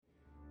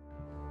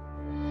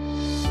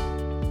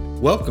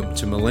Welcome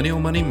to Millennial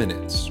Money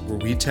Minutes, where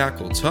we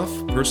tackle tough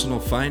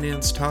personal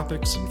finance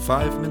topics in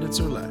 5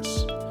 minutes or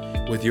less.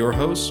 With your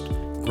host,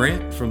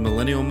 Grant from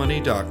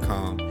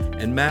MillennialMoney.com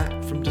and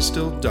Matt from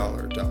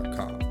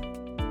DistilledDollar.com.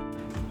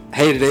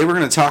 Hey, today we're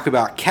going to talk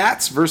about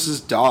cats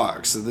versus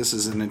dogs. So this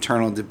is an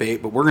internal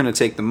debate, but we're going to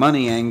take the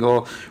money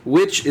angle.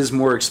 Which is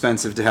more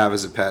expensive to have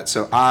as a pet?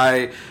 So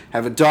I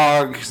have a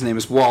dog. His name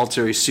is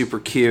Walter. He's super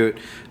cute,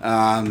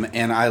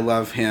 and I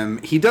love him.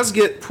 He does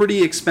get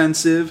pretty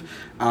expensive.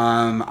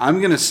 I'm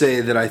going to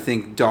say that I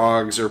think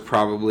dogs are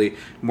probably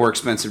more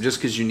expensive just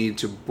because you need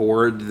to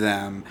board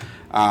them.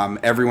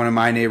 Everyone in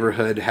my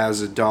neighborhood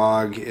has a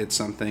dog. It's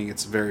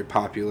very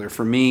popular.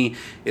 For me,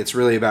 it's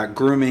really about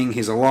grooming.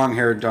 He's a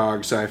long-haired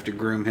dog, so I have to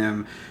groom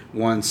him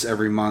once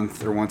every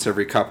month or once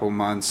every couple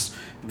months.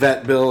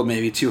 Vet bill,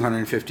 maybe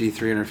 $250,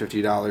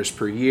 $350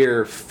 per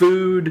year.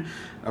 Food,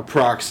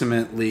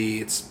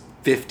 approximately, it's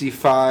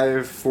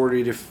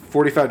 $45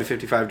 to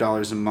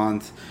 $55 a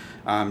month.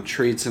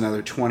 Treats,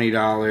 another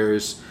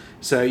 $20.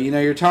 So,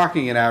 you're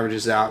talking, it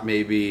averages out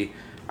maybe,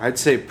 I'd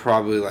say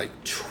probably like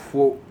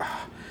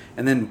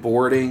and then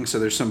boarding, so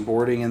there's some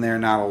boarding in there,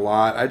 not a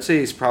lot. I'd say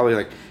it's probably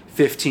like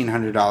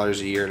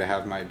 $1,500 a year to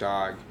have my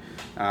dog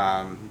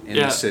in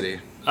the city.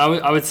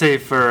 I would say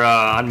for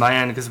on my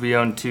end, because we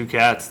own 2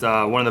 cats,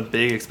 one of the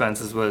big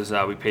expenses was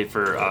we paid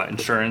for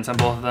insurance on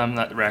both of them.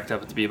 That racked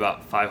up to be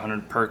about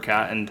 $500 per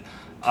cat, and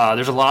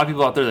there's a lot of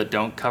people out there that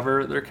don't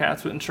cover their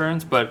cats with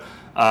insurance, but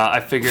I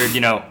figured,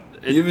 you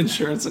have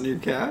insurance on your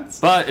cats?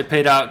 But it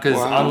paid out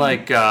because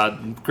unlike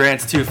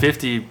Grant's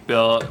 $250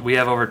 bill, we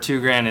have over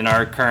 $2,000 in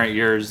our current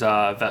year's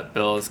vet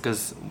bills,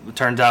 because it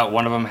turns out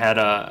one of them had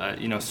a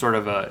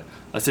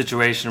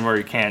situation where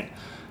you can't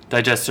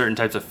digest certain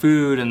types of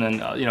food, and then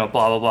blah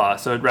blah blah.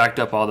 So it racked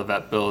up all the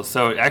vet bills.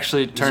 So it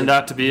actually turned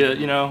out to be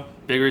a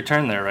big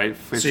return there, right?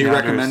 So you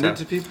recommend it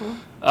to people?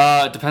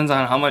 It depends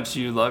on how much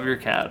you love your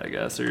cat, I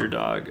guess, or your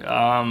dog.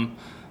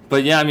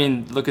 But yeah,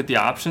 look at the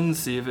options,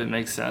 see if it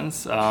makes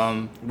sense.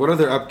 What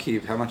other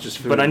upkeep? How much is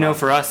food? But I know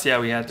for us,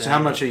 we had to. So how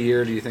much a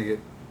year do you think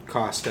it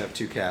costs to have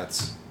 2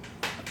 cats?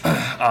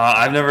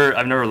 I've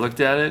never looked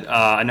at it.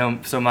 I know.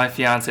 So my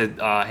fiance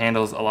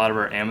handles a lot of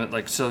her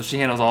so she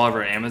handles all of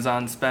her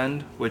Amazon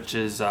spend, which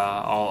is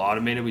all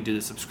automated. We do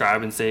the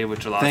subscribe and save,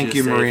 which allows Thank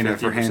you you, to save Marina, 50%.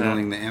 for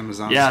handling the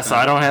Amazon. Yeah, spend. so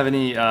I don't have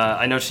any.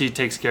 I know she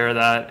takes care of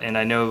that, and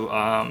I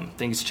know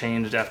things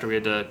changed after we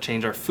had to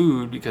change our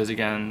food because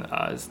again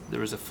there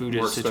was a food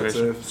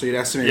situation. So you'd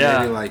estimate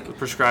maybe like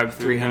prescribed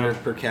food,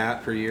 $300 per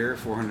cat per year,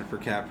 $400 per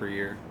cat per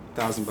year.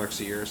 $1,000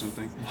 a year or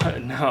something?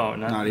 What? No,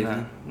 not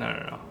even.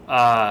 No.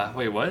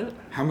 Wait, what?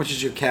 How much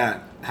is your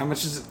cat? How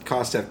much does it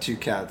cost to have 2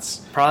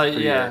 cats? Probably, per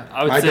yeah. year?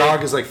 I would My say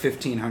dog is like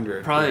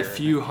 $1,500. Probably a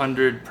few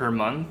hundred per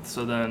month,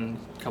 so then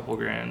a couple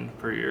grand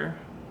per year.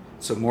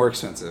 So more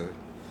expensive.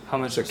 How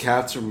much? So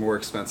cats are more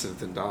expensive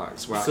than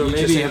dogs. Wow, so you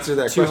maybe just answered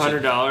that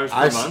question. $200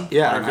 per month.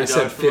 Yeah, and I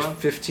said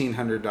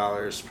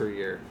 $1,500 per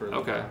year for the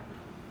okay. dog.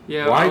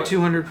 Yeah. Why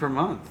 $200 per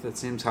month? That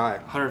seems high.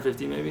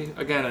 150 maybe.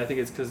 Again, I think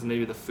it's because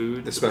maybe the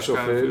food. The special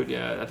food?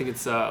 Yeah, I think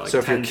it's like so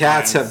if 10 your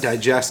cats times. have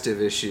digestive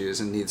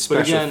issues and need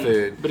special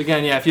food. But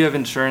again, if you have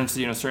insurance,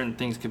 certain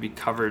things could be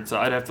covered. So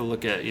I'd have to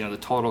look at, the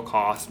total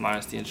cost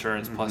minus the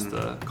insurance plus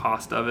the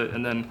cost of it.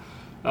 And then,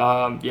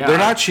 They're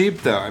not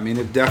cheap though.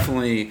 It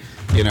definitely,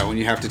 when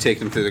you have to take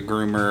them to the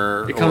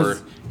groomer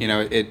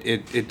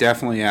it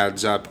definitely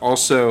adds up.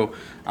 Also,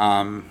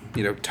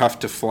 tough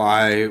to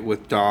fly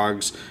with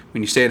dogs.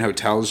 When you stay in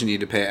hotels, you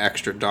need to pay an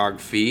extra dog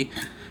fee.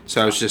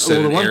 So I was just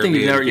the one thing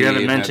you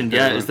haven't mentioned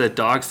yet is that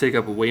dogs take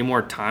up way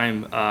more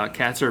time.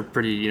 Cats are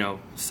pretty,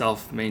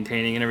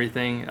 self-maintaining and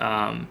everything.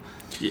 And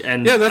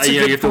that's a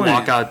good you have point. to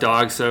walk out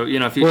dogs. So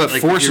if you it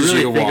forces you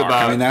you to think walk.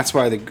 about, that's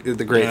why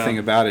the great thing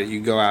about it.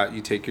 You go out,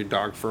 you take your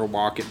dog for a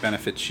walk. It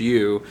benefits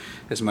you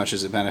as much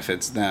as it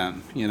benefits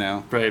them.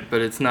 Right,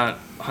 but it's not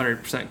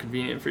 100%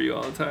 convenient for you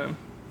all the time.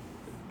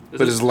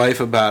 Is life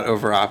about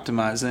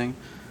over-optimizing?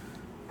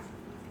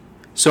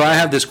 So I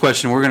have this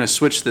question. We're going to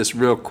switch this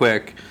real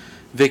quick.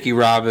 Vicki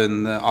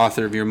Robin, the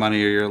author of Your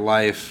Money or Your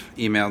Life,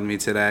 emailed me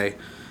today.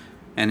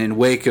 And in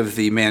wake of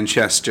the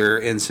Manchester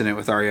incident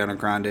with Ariana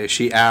Grande,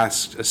 she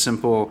asked a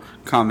simple,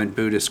 common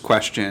Buddhist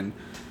question.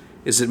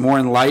 Is it more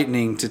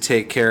enlightening to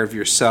take care of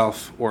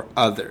yourself or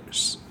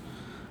others?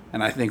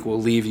 And I think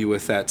we'll leave you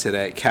with that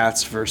today.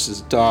 Cats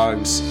versus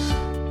dogs.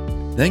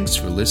 Thanks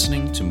for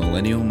listening to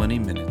Millennial Money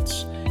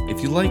Minutes.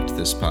 If you liked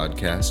this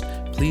podcast,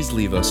 please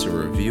leave us a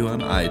review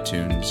on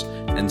iTunes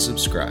and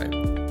subscribe.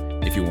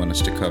 If you want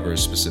us to cover a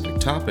specific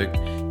topic,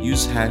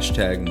 use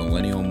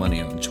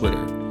 #MillennialMoney on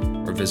Twitter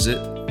or visit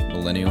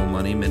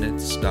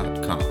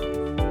MillennialMoneyMinutes.com.